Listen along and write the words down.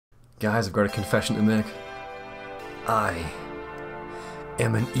Guys, I've got a confession to make. I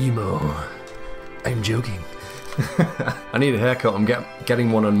am an emo. I'm joking. I need a haircut. I'm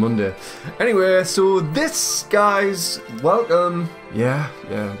getting one on Monday. Anyway, so this, guys, welcome. Yeah.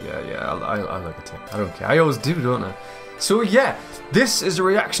 I like a tip. I don't care. I always do, don't I? So yeah, this is a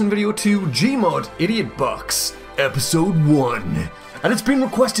reaction video to Gmod Idiot Box Episode 1, and it's been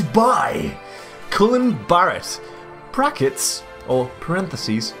requested by Cullen Barrett. Brackets or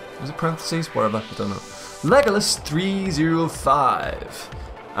parentheses? Is it parentheses? Whatever. I don't know. Legolas 305.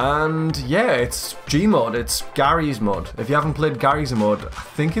 And yeah, it's Gmod, it's Gary's mod. If you haven't played Gary's mod, I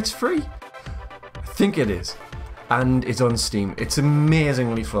think it's free. I think it is. And it's on Steam. It's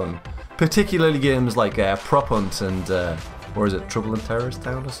amazingly fun. Particularly games like Prop Hunt and, or is it Trouble in Terrorist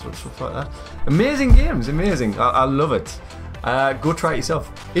Town or stuff like that. Amazing games, amazing. I love it. Go try it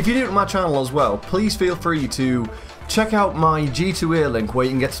yourself. If you're new to my channel as well, please feel free to check out my G2A link where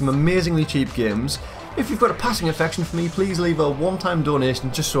you can get some amazingly cheap games. If you've got a passing affection for me, please leave a one-time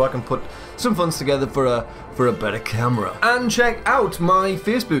donation just so I can put some funds together for a better camera. And check out my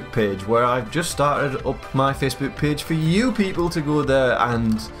Facebook page where I've just started up my Facebook page for you people to go there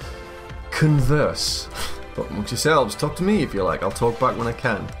and converse. Talk amongst yourselves, talk to me if you like, I'll talk back when I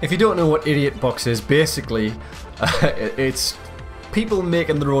can. If you don't know what Idiot Box is, basically it's people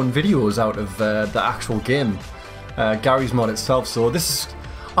making their own videos out of the actual game, Gary's mod itself. So this is,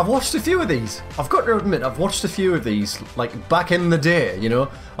 I've watched a few of these. I've got to admit, I've watched a few of these, like, back in the day, you know?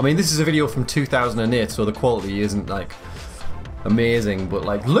 I mean, this is a video from 2008, so the quality isn't, like, amazing, but,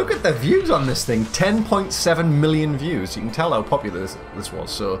 like, look at the views on this thing. 10.7 million views. You can tell how popular this was,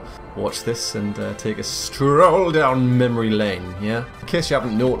 so watch this and take a stroll down memory lane, yeah? In case you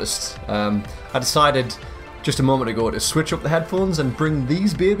haven't noticed, I decided just a moment ago to switch up the headphones and bring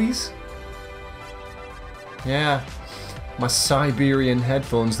these babies. Yeah. My Siberian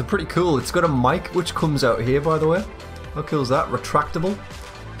headphones, they're pretty cool. It's got a mic which comes out here, by the way. How cool is that? Retractable.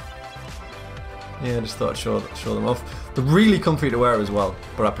 Yeah, I just thought I'd show them off. They're really comfy to wear as well,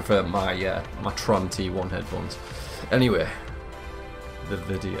 but I prefer my my Tron T1 headphones. Anyway, the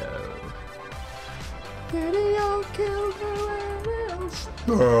video. Video killed the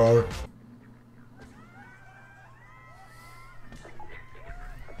whales.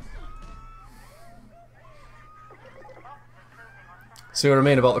 See what I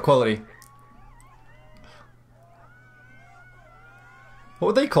mean about the quality? What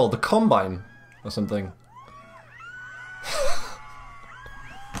were they called? The Combine? Or something?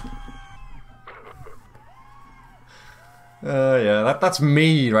 Yeah, that's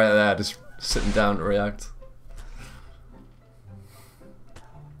me right there, just sitting down to react.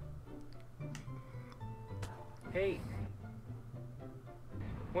 Hey,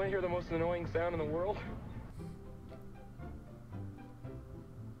 want to hear the most annoying sound in the world?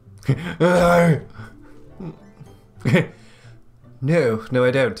 No,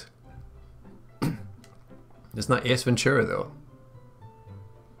 I don't. It's not Ace Ventura, though.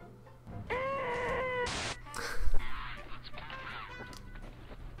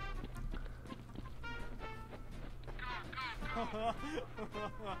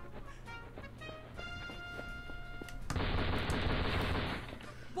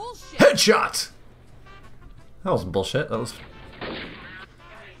 Bullshit. Headshot! That wasn't bullshit, that was...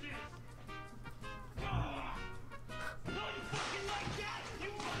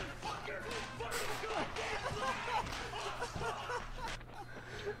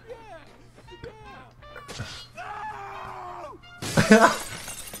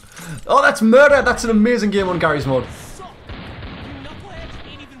 Oh, that's murder! That's an amazing game on Gary's mod.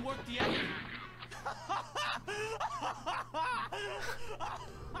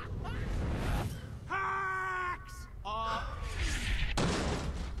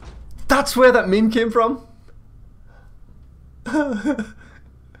 That's where that meme came from?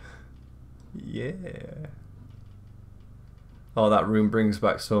 Yeah. Oh, that room brings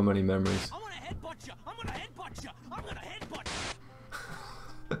back so many memories. I'm gonna headbutt you! I'm gonna headbutt you! I'm gonna headbutt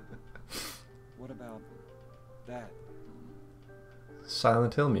you! What about that?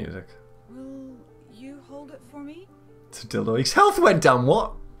 Silent Hill music. Will you hold it for me? It's a dildo. His health went down,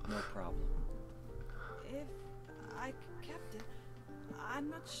 what? No problem. If I kept it, I'm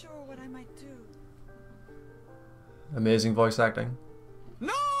not sure what I might do. Amazing voice acting.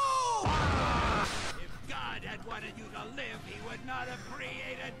 No! If God had wanted you to live, he would not have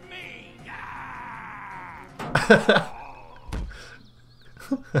created me!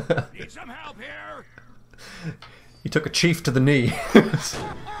 Need some help here? He took a chief to the knee.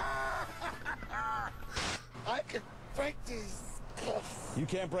 I can break these cuffs. You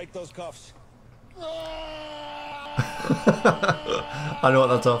can't break those cuffs. I know what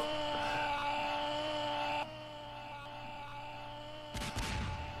that's off.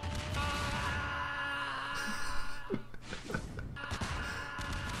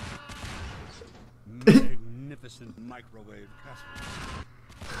 microwave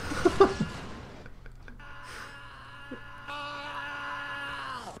casserole.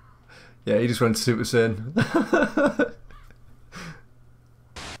 Yeah, he just went Super Saiyan.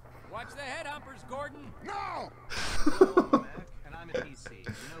 Watch the head humpers, Gordon. No! Hello, I'm Mac, and I'm a PC. You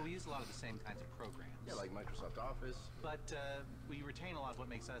know, we use a lot of the same kinds of programs. Yeah, like Microsoft Office. But we retain a lot of what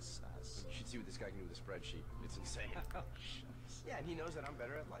makes us us. You should see what this guy can do with a spreadsheet. It's insane. Oh, shucks. Yeah, and he knows that I'm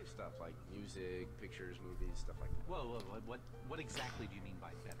better at life stuff, like music, pictures, movies, stuff like that. Whoa, what exactly do you mean by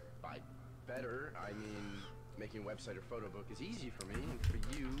better? By better, I mean making a website or photo book is easy for me, and for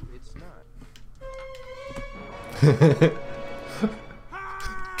you, it's not.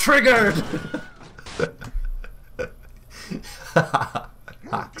 Triggered!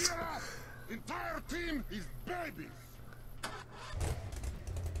 Move gear up! Entire team is babies!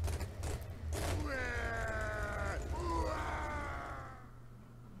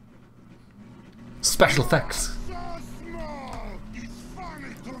 Special effects. So small! It's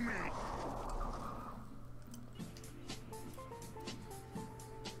funny to me!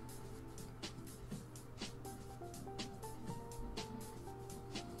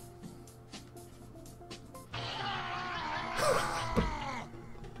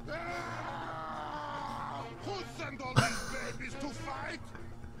 Who sent all these babies to fight?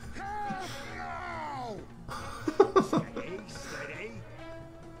 Help now! Steady, steady.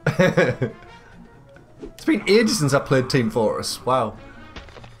 It's been ages since I played Team Fortress. Wow.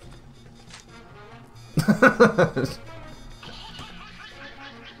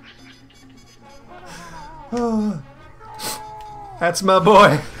 That's my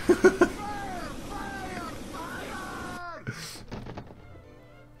boy.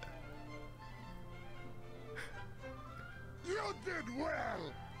 You did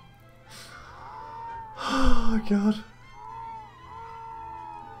well! Oh god.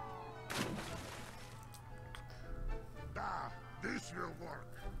 This will work.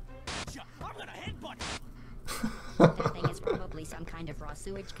 I'm gonna headbutt. That thing is probably some kind of raw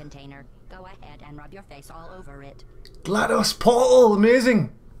sewage container. Go ahead and rub your face all over it. GLaDOS portal,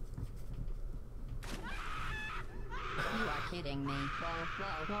 amazing. You are kidding me.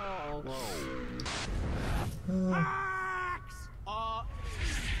 Whoa, whoa, whoa. Axe!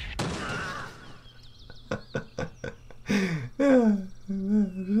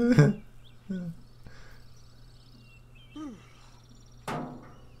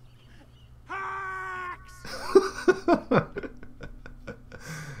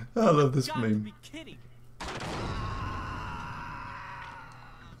 I love this Got to meme. be kidding.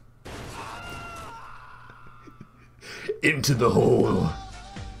 Into the hole.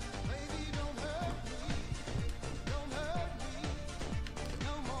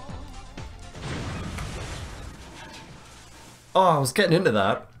 Oh, I was getting into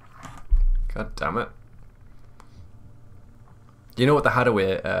that. God damn it. You know what the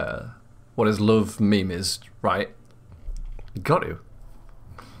Hadaway, what his love meme is, right? You got to.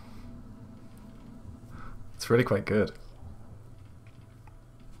 It's really quite good.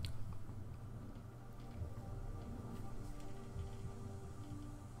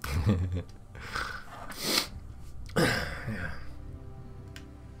 Yeah.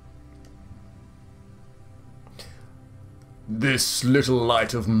 This little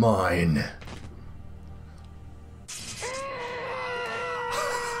light of mine.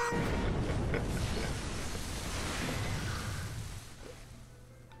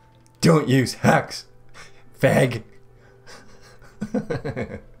 Don't use hacks, fag.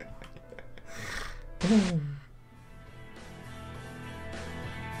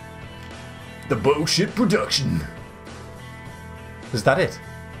 The bullshit production. Is that it?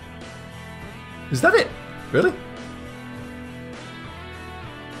 Is that it? Really?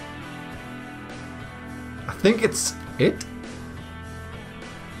 I think it's it.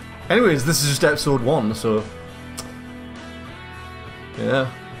 Anyways, this is just episode 1, so yeah.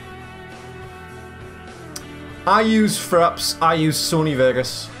 I use Sony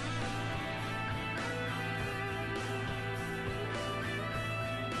Vegas.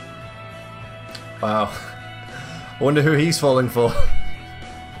 Wow. I wonder who he's falling for.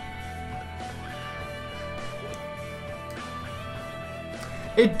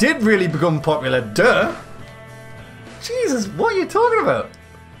 It did really become popular, duh! Jesus, what are you talking about?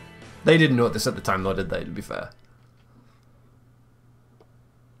 They didn't know this at the time though, did they, to be fair?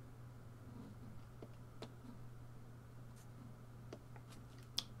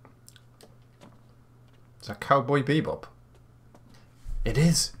 Is that Cowboy Bebop? It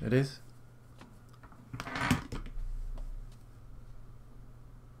is, it is.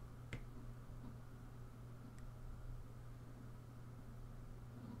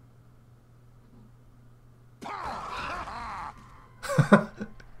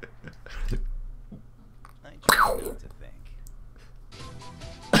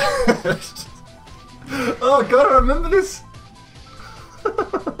 Oh god, I remember this.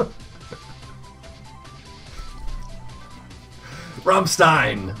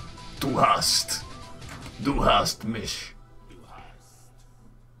 Rammstein, du hast mich.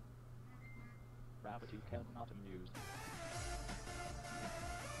 Gravity cannot amuse.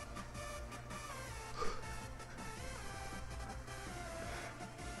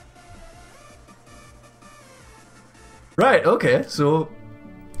 Right, okay, so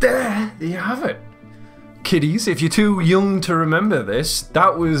there you have it. Kiddies, if you're too young to remember this,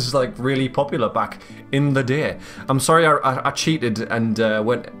 that was like really popular back in the day. I'm sorry I cheated and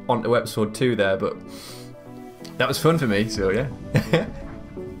went on to episode 2 there, but that was fun for me, so yeah.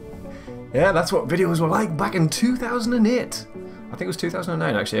 Yeah, that's what videos were like back in 2008. I think it was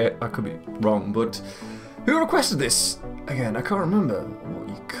 2009 actually, I could be wrong, but who requested this? Again, I can't remember what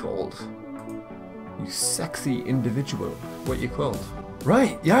you called. You sexy individual, what you called.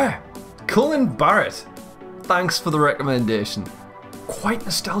 Right, yeah, Colin Barrett. Thanks for the recommendation. Quite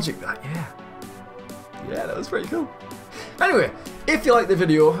nostalgic that, yeah. Yeah, that was pretty cool. Anyway, if you like the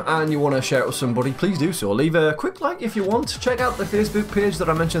video and you want to share it with somebody, please do so. Leave a quick like if you want. Check out the Facebook page that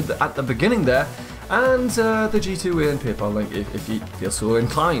I mentioned at the beginning there, and the G2A and PayPal link if you feel so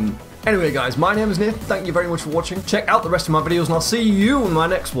inclined. Anyway guys, my name is Nate. Thank you very much for watching. Check out the rest of my videos and I'll see you in my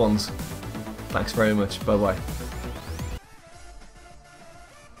next ones. Thanks very much. Bye bye.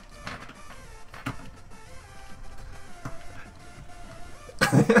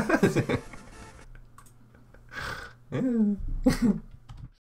 Yeah.